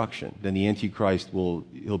destruction. Then the Antichrist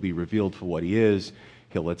he'll be revealed for what he is.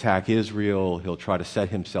 He'll attack Israel. He'll try to set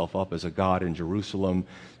himself up as a god in Jerusalem.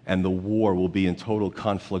 And the war will be in total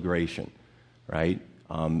conflagration, right?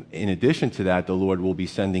 In addition to that, the Lord will be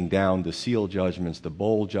sending down the seal judgments, the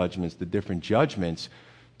bowl judgments, the different judgments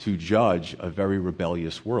to judge a very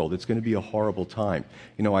rebellious world. It's going to be a horrible time.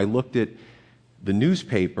 I looked at the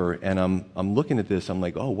newspaper, and I'm looking at this. I'm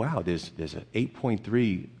like, oh wow, there's an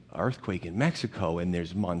 8.3 earthquake in Mexico, and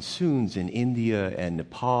there's monsoons in India and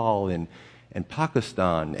Nepal and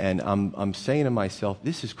Pakistan, and I'm saying to myself,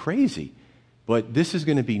 this is crazy, but this is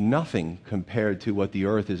going to be nothing compared to what the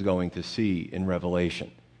earth is going to see in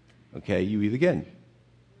Revelation. Okay, you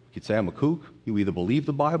could say I'm a kook. You either believe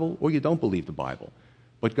the Bible or you don't believe the Bible,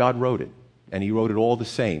 but God wrote it, and He wrote it all the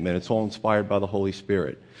same, and it's all inspired by the Holy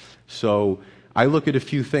Spirit. So I look at a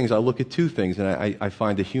few things. I look at two things, and I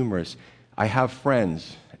find it humorous. I have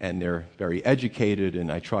friends, and they're very educated,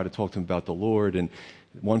 and I try to talk to them about the Lord. And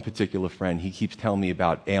one particular friend, he keeps telling me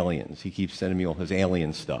about aliens. He keeps sending me all his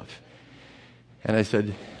alien stuff. And I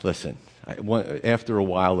said, listen, after a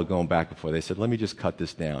while of going back and forth, they said, let me just cut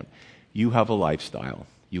this down. You have a lifestyle.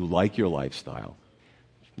 You like your lifestyle.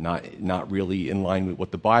 Not really in line with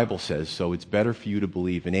what the Bible says, so it's better for you to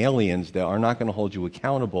believe in aliens that are not going to hold you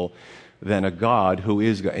accountable than a God who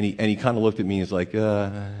is God. And he kind of looked at me and was like,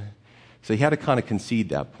 So he had to kind of concede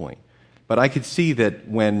that point. But I could see that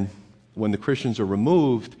when the Christians are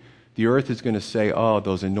removed, the earth is going to say, oh,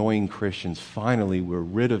 those annoying Christians, finally we're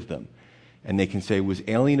rid of them. And they can say it was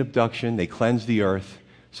alien abduction, they cleansed the earth,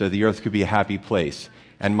 so the earth could be a happy place.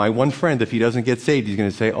 And my one friend, if he doesn't get saved, he's going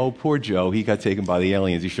to say, oh, poor Joe, he got taken by the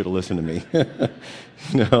aliens, he should have listened to me.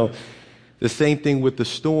 The same thing with the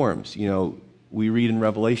storms. We read in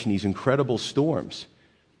Revelation these incredible storms.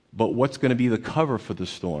 But what's going to be the cover for the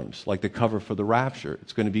storms, like the cover for the rapture?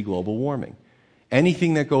 It's going to be global warming.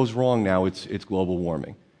 Anything that goes wrong now, it's global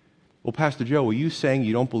warming. Well, Pastor Joe, are you saying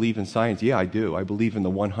you don't believe in science? Yeah, I do. I believe in the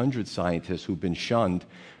 100 scientists who've been shunned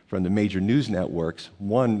from the major news networks.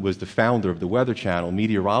 One was the founder of the Weather Channel,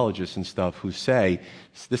 meteorologists and stuff, who say,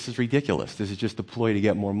 this is ridiculous. This is just a ploy to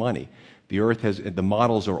get more money. The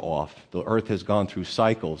models are off. The earth has gone through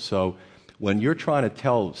cycles. So when you're trying to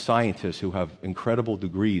tell scientists who have incredible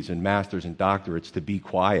degrees and masters and doctorates to be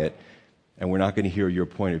quiet, and we're not going to hear your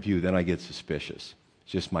point of view, then I get suspicious.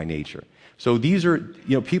 It's just my nature. So these are,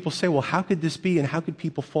 people say, well, how could this be, and how could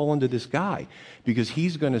people fall under this guy? Because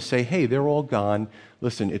he's going to say, hey, they're all gone.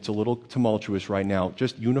 Listen, it's a little tumultuous right now.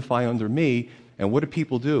 Just unify under me. And what do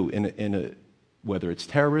people do? Whether it's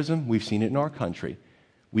terrorism, we've seen it in our country.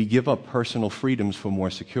 We give up personal freedoms for more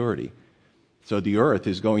security. So the earth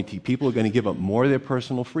people are going to give up more of their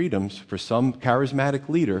personal freedoms for some charismatic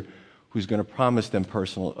leader who's going to promise them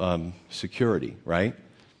personal security, right?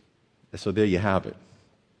 So there you have it.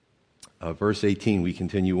 Verse 18, we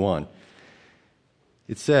continue on.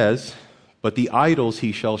 It says, but the idols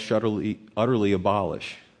he shall utterly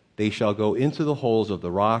abolish. They shall go into the holes of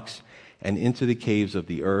the rocks and into the caves of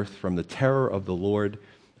the earth from the terror of the Lord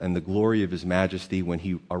and the glory of his majesty when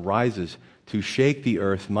he arises to shake the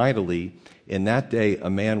earth mightily. In that day a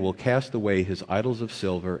man will cast away his idols of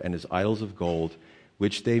silver and his idols of gold,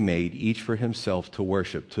 which they made, each for himself to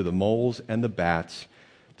worship, to the moles and the bats,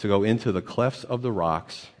 to go into the clefts of the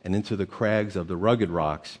rocks and into the crags of the rugged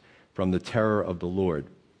rocks from the terror of the Lord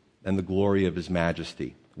and the glory of his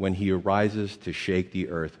majesty, when he arises to shake the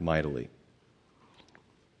earth mightily.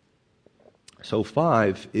 So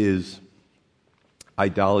 5 is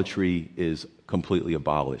idolatry is completely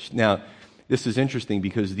abolished. Now, this is interesting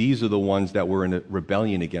because these are the ones that were in a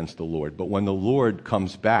rebellion against the Lord. But when the Lord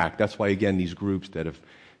comes back, that's why, again, these groups that have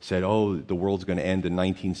said, oh, the world's going to end in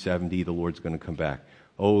 1970, the Lord's going to come back.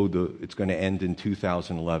 Oh, it's going to end in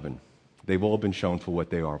 2011. They've all been shown for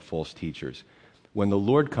what they are, false teachers. When the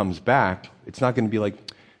Lord comes back, it's not going to be like,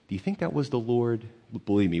 do you think that was the Lord?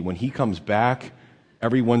 Believe me, when he comes back,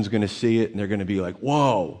 everyone's going to see it, and they're going to be like,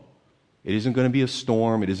 whoa. It isn't going to be a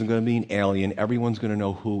storm. It isn't going to be an alien. Everyone's going to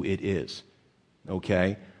know who it is.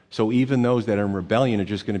 Okay? So even those that are in rebellion are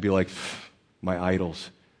just going to be like, my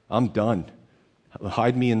idols, I'm done.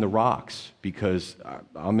 Hide me in the rocks because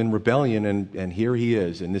I'm in rebellion and here he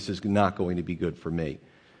is, and this is not going to be good for me.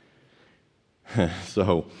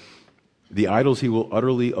 So the idols he will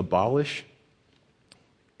utterly abolish,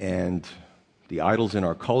 and the idols in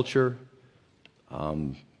our culture,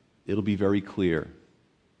 it'll be very clear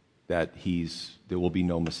that there will be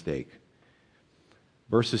no mistake.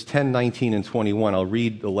 Verses 10, 19, and 21, I'll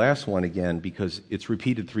read the last one again because it's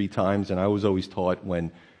repeated 3 times, and I was always taught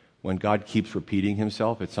when God keeps repeating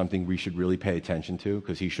himself, it's something we should really pay attention to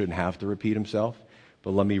because he shouldn't have to repeat himself.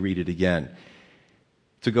 But let me read it again.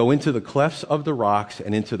 To go into the clefts of the rocks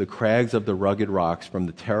and into the crags of the rugged rocks from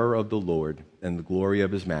the terror of the Lord and the glory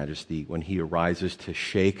of his majesty when he arises to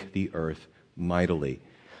shake the earth mightily.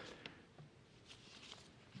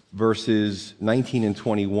 Verses 19 and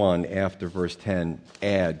 21 after verse 10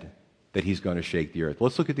 add that he's going to shake the earth.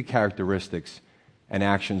 Let's look at the characteristics and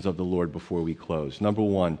actions of the Lord before we close. Number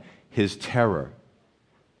 1, his terror.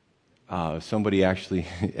 Somebody actually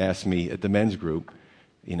asked me at the men's group,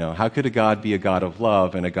 how could a God be a God of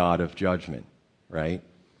love and a God of judgment, right?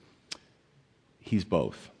 He's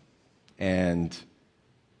both. And,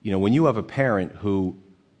 when you have a parent who,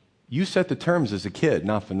 you set the terms as a kid,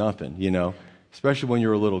 not for nothing, especially when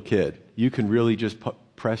you're a little kid. You can really just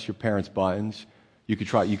press your parents' buttons.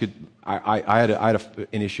 I had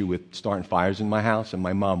an issue with starting fires in my house, and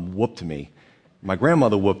my mom whooped me. My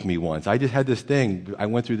grandmother whooped me once. I just had this thing. I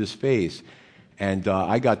went through this phase. And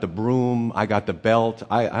I got the broom. I got the belt.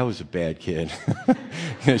 I was a bad kid.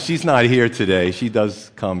 She's not here today. She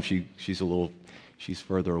does come. She's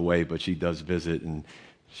further away, but she does visit, and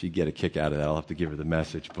she'd get a kick out of that. I'll have to give her the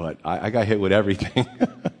message. But I got hit with everything.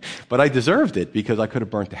 But I deserved it because I could have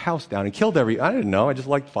burnt the house down and killed I didn't know. I just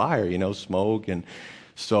liked fire, smoke. And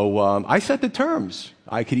so I set the terms.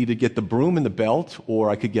 I could either get the broom and the belt, or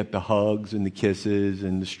I could get the hugs and the kisses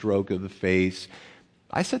and the stroke of the face.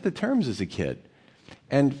 I set the terms as a kid.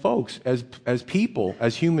 And folks, as people,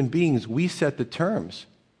 as human beings, we set the terms,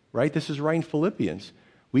 right? This is right in Philippians.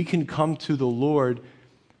 We can come to the Lord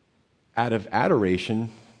out of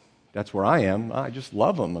adoration. That's where I am. I just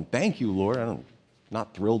love Him. And thank you, Lord. I'm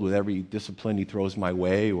not thrilled with every discipline He throws my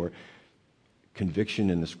way or conviction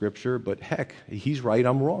in the Scripture, but heck, He's right,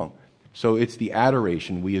 I'm wrong. So it's the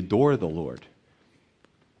adoration. We adore the Lord.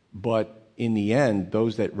 But in the end,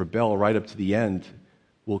 those that rebel right up to the end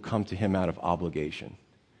will come to Him out of obligation.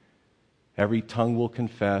 Every tongue will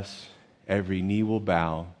confess, every knee will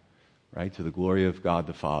bow, right, to the glory of God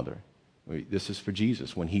the Father. This is for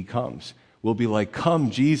Jesus. When He comes, we'll be like, come,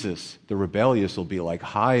 Jesus. The rebellious will be like,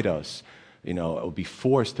 hide us. It'll be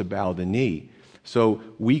forced to bow the knee. So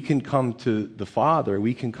we can come to the Father,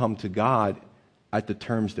 we can come to God at the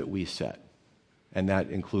terms that we set. And that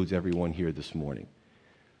includes everyone here this morning.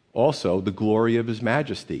 Also, the glory of His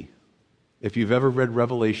majesty. If you've ever read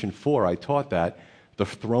Revelation 4, I taught that. The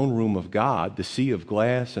throne room of God, the sea of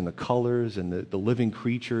glass and the colors and the living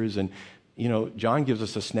creatures. And, John gives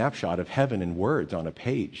us a snapshot of heaven in words on a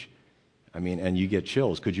page. And you get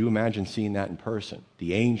chills. Could you imagine seeing that in person?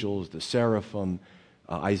 The angels, the seraphim,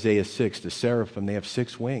 Isaiah 6, the seraphim, they have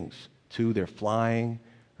 6 wings. 2, they're flying,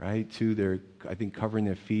 right? 2, they're, I think, covering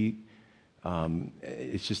their feet.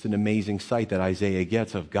 It's just an amazing sight that Isaiah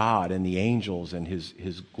gets of God and the angels and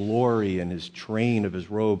his glory and His train of His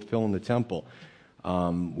robe filling the temple.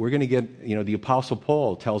 We're going to get, the Apostle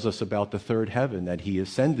Paul tells us about the third heaven that he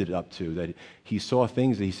ascended up to, that he saw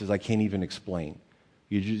things that he says, I can't even explain.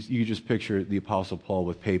 You just picture the Apostle Paul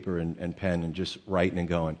with paper and pen and just writing and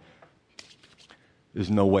going,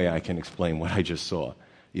 there's no way I can explain what I just saw,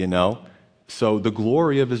 So the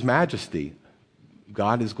glory of His majesty,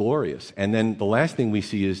 God is glorious. And then the last thing we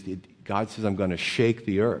see is God says, I'm going to shake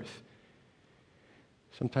the earth.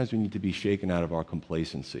 Sometimes we need to be shaken out of our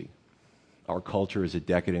complacency. Our culture is a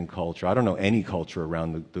decadent culture. I don't know any culture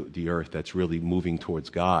around the earth that's really moving towards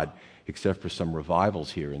God, except for some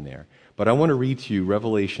revivals here and there. But I want to read to you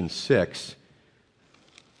Revelation 6,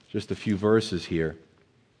 just a few verses here.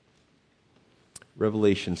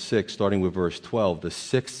 Revelation 6, starting with verse 12, the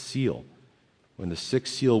sixth seal. When the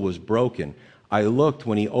sixth seal was broken, I looked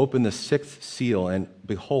when He opened the sixth seal, and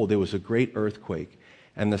behold, there was a great earthquake,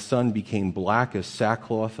 and the sun became black as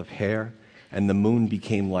sackcloth of hair, and the moon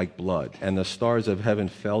became like blood, and the stars of heaven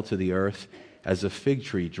fell to the earth, as a fig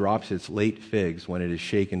tree drops its late figs when it is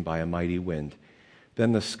shaken by a mighty wind.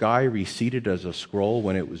 Then the sky receded as a scroll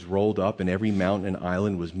when it was rolled up, and every mountain and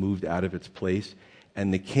island was moved out of its place,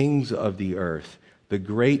 and the kings of the earth, the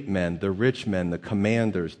great men, the rich men, the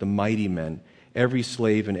commanders, the mighty men, every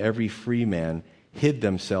slave and every free man hid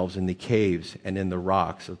themselves in the caves and in the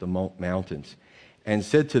rocks of the mountains, and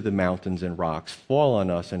said to the mountains and rocks, fall on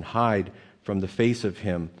us and hide from the face of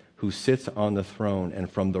Him who sits on the throne and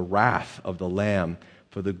from the wrath of the Lamb,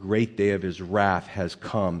 for the great day of His wrath has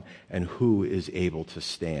come, and who is able to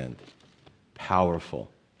stand? Powerful.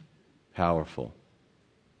 Powerful.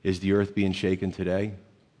 Is the earth being shaken today?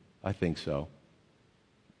 I think so.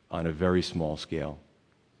 On a very small scale.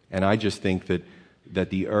 And I just think that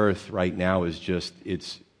the earth right now is just,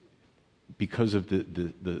 it's because of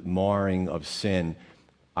the marring of sin,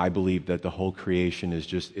 I believe that the whole creation is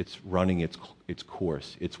just, it's running its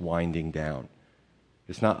course. It's winding down.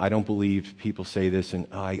 It's not, I don't believe people say this, and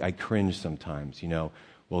I cringe sometimes,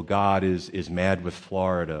 well, God is mad with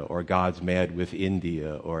Florida, or God's mad with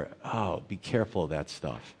India, or, be careful of that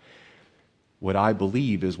stuff. What I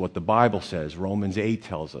believe is what the Bible says. Romans 8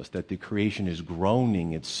 tells us that the creation is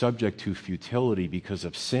groaning. It's subject to futility because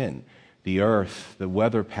of sin. The earth, the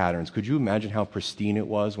weather patterns. Could you imagine how pristine it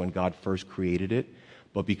was when God first created it?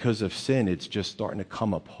 but because of sin, it's just starting to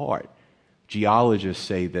come apart. Geologists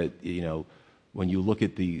say that, when you look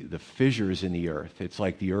at the fissures in the earth, it's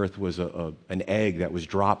like the earth was an egg that was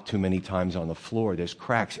dropped too many times on the floor. There's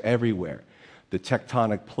cracks everywhere. The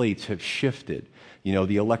tectonic plates have shifted.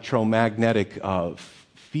 The electromagnetic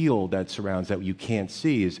field that surrounds that you can't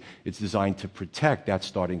see it's designed to protect. That's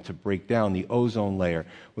starting to break down. The ozone layer.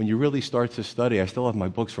 When you really start to study, I still have my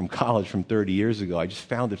books from college from 30 years ago. I just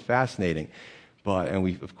found it fascinating. And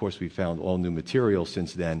we found all new material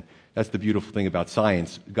since then. That's the beautiful thing about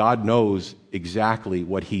science. God knows exactly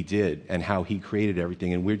what he did and how he created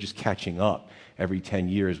everything, and we're just catching up every 10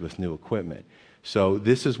 years with new equipment. So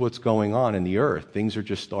this is what's going on in the earth. Things are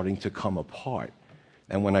just starting to come apart.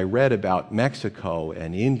 And when I read about Mexico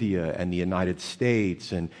and India and the United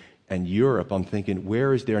States and Europe, I'm thinking,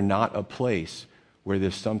 where is there not a place where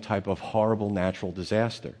there's some type of horrible natural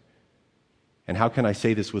disaster? And how can I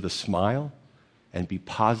say this with a smile and be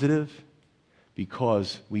positive?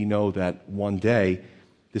 Because we know that one day,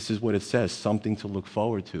 this is what it says, something to look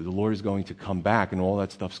forward to. The Lord is going to come back and all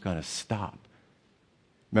that stuff's going to stop.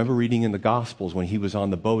 Remember reading in the Gospels when he was on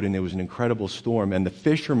the boat and there was an incredible storm and the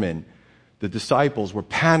fishermen, the disciples, were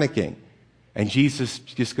panicking. And Jesus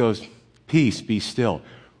just goes, peace, be still.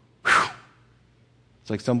 Whew. It's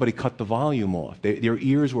like somebody cut the volume off. Their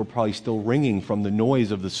ears were probably still ringing from the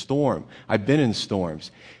noise of the storm. I've been in storms.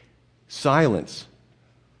 Silence.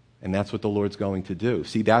 And that's what the Lord's going to do.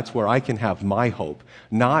 See, that's where I can have my hope.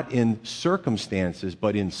 Not in circumstances,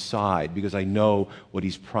 but inside, because I know what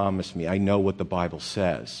he's promised me. I know what the Bible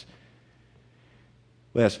says.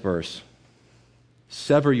 Last verse.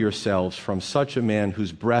 Sever yourselves from such a man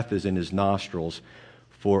whose breath is in his nostrils,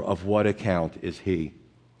 for of what account is he?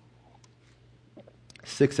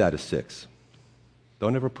 6 out of 6.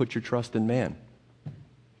 Don't ever put your trust in man.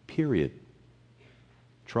 Period.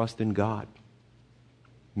 Trust in God.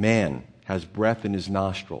 Man has breath in his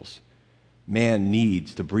nostrils. Man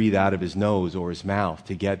needs to breathe out of his nose or his mouth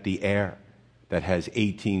to get the air that has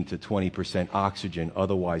 18 to 20% oxygen,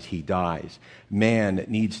 otherwise he dies. Man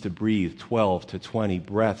needs to breathe 12 to 20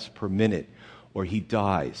 breaths per minute or he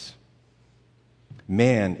dies.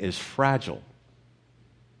 Man is fragile.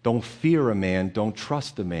 Don't fear a man, don't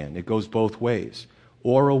trust a man. It goes both ways.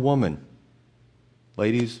 Or a woman.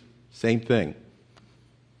 Ladies, same thing.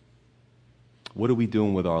 What are we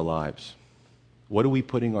doing with our lives? What are we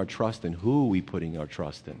putting our trust in? Who are we putting our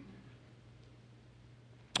trust in?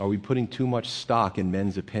 Are we putting too much stock in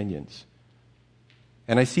men's opinions?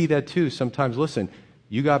 And I see that too. Sometimes, listen,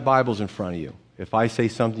 you got Bibles in front of you. If I say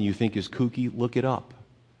something you think is kooky, look it up.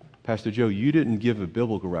 Pastor Joe, you didn't give a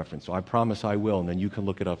biblical reference, so I promise I will, and then you can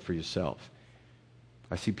look it up for yourself.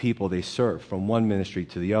 I see people, they serve from one ministry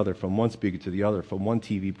to the other, from one speaker to the other, from one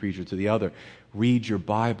TV preacher to the other. Read your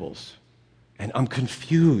Bibles. And I'm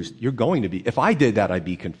confused. You're going to be. If I did that, I'd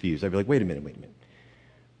be confused. I'd be like, wait a minute.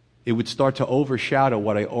 It would start to overshadow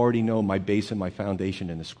what I already know, my base and my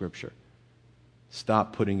foundation in the Scripture.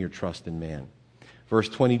 Stop putting your trust in man. Verse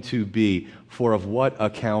 22b, for of what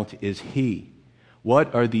account is he?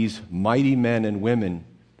 What are these mighty men and women,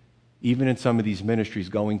 even in some of these ministries,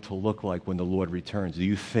 going to look like when the Lord returns? Do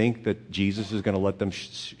you think that Jesus is going to let them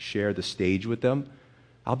share the stage with them?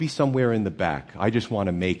 I'll be somewhere in the back. I just want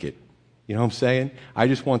to make it. You know what I'm saying? I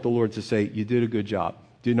just want the Lord to say, you did a good job.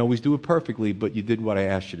 Didn't always do it perfectly, but you did what I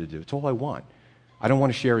asked you to do. It's all I want. I don't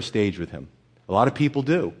want to share a stage with him. A lot of people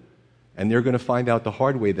do. And they're going to find out the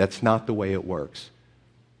hard way that's not the way it works.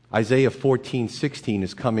 Isaiah 14:16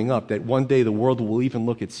 is coming up, that one day the world will even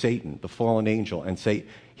look at Satan, the fallen angel, and say,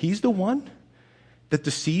 he's the one that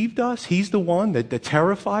deceived us? He's the one that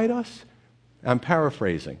terrified us? I'm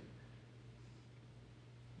paraphrasing.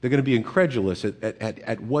 They're going to be incredulous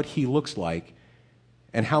at what he looks like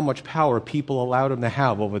and how much power people allowed him to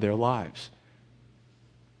have over their lives.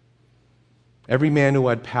 Every man who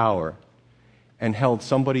had power and held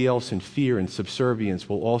somebody else in fear and subservience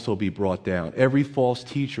will also be brought down. Every false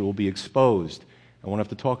teacher will be exposed. I won't have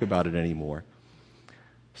to talk about it anymore.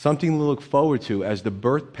 Something to look forward to as the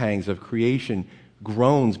birth pangs of creation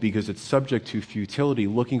groans because it's subject to futility,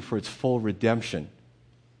 looking for its full redemption.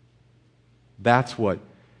 That's what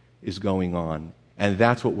is going on, and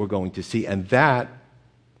that's what we're going to see, and that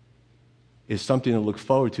is something to look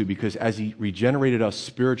forward to, because as he regenerated us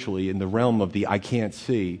spiritually in the realm of the I can't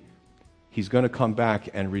see, he's going to come back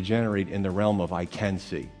and regenerate in the realm of I can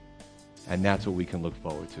see, and that's what we can look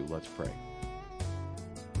forward to. Let's pray.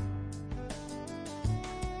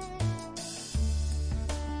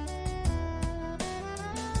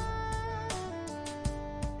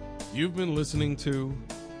 You've been listening to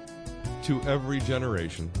Every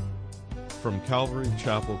Generation from Calvary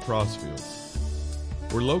Chapel Crossfields.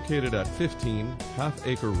 We're located at 15 Half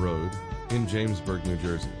Acre Road in Jamesburg, New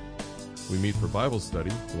Jersey. We meet for Bible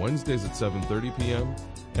study Wednesdays at 7:30 p.m.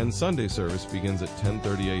 and Sunday service begins at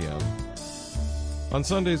 10:30 a.m. On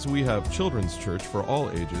Sundays, we have children's church for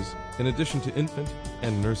all ages, in addition to infant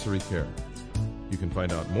and nursery care. You can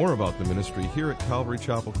find out more about the ministry here at Calvary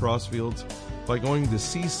Chapel Crossfields by going to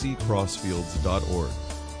cccrossfields.org.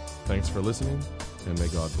 Thanks for listening, and may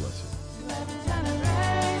God bless you.